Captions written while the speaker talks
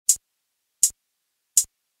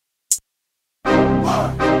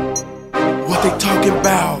talking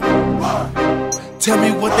about? Tell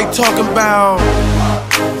me what they talking about.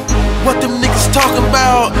 What them niggas talking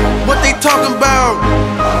about? What they talking about?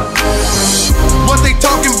 What they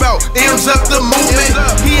talking about? M's up the movement.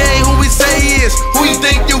 He ain't who we say he is. Who you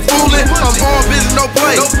think you fooling? I'm all business, no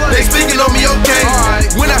play. They speaking on me, okay.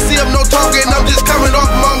 When I see them, no talking, I'm just coming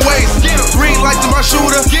off my waist. Green light to my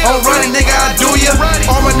shooter. I'm running, nigga, I do ya.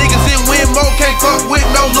 All my niggas in win mode, can't fuck with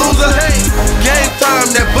no loser. Game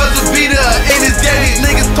time, that buzzer beater in his game. These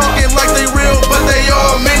niggas talking like they real, but they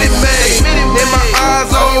all Minute Maid. In my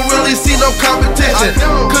eyes, I don't really see no competition.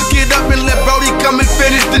 Cook it up and let Brody come and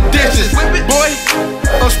finish the dishes. Boy,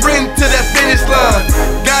 I'm sprinting to that finish line.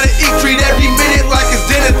 Gotta eat, treat every minute like it's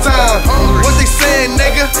dinner time. What they saying,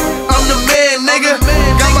 nigga? I'm the man, nigga.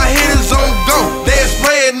 Got my hitters on go, they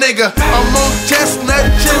spraying, nigga. I'm on chestnut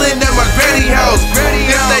chillin' at my granny house.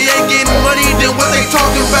 If they ain't getting money, then what they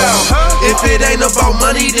talking about? If it ain't about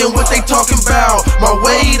money, then what they talking about? My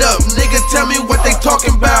weight up, nigga, tell me what they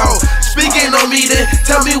talking about. Speaking on me, then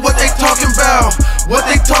tell me what they talking about. What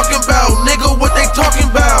they talking about, nigga, what they talking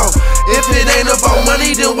about? If it ain't about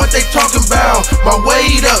money, then what they talking about? My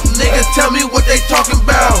weight up, nigga, tell me what they talking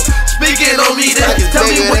about. Speaking on me, then tell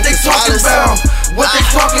me what they talking about. What they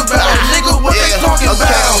talking about, nigga, what they talking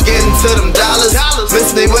about? Getting to them dollars,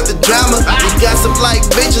 miss me with the drama. You got some like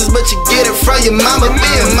bitches, but you get it from your mama.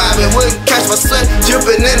 Being mobbing, wouldn't catch my sweat,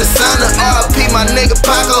 dripping in the sauna. RP my nigga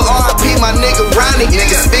Paco, RP my nigga Ronnie.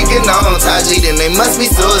 Niggas speaking on Taj-He, then they must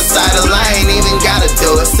be suicidal. I ain't even gotta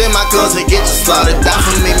do it. Send my clothes and get you slaughtered. Die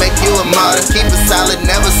for me, make you a martyr. Keep it solid,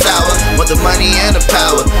 never sour. Want the money and the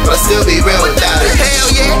power, but I still be real without it.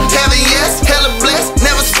 Hell yeah, heaven yes, hella blessed,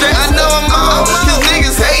 never stressed. I know I'm on, cause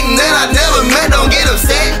niggas hating that I never met. Don't get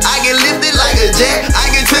upset, I get lifted like a jet. I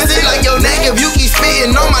get twisted like your neck if you keep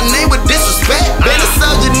spitting on my name with disrespect. Been a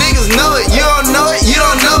soldier, niggas know it. You don't know it, you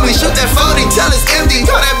don't know me. Shoot that 40 till it's empty.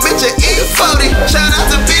 Call that bitch a E40. Shout out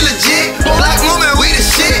to Be Legit. Black woman, we the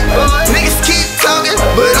shit. Niggas keep talking,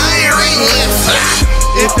 but I ain't reading lips.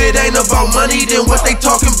 If it ain't about money, then what they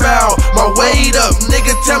talking about? My weight up,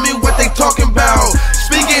 nigga, tell me what they talking about.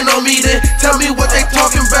 Speaking on me, then tell me what they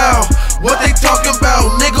talking about. What they talking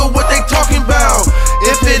about, nigga, what they talking about?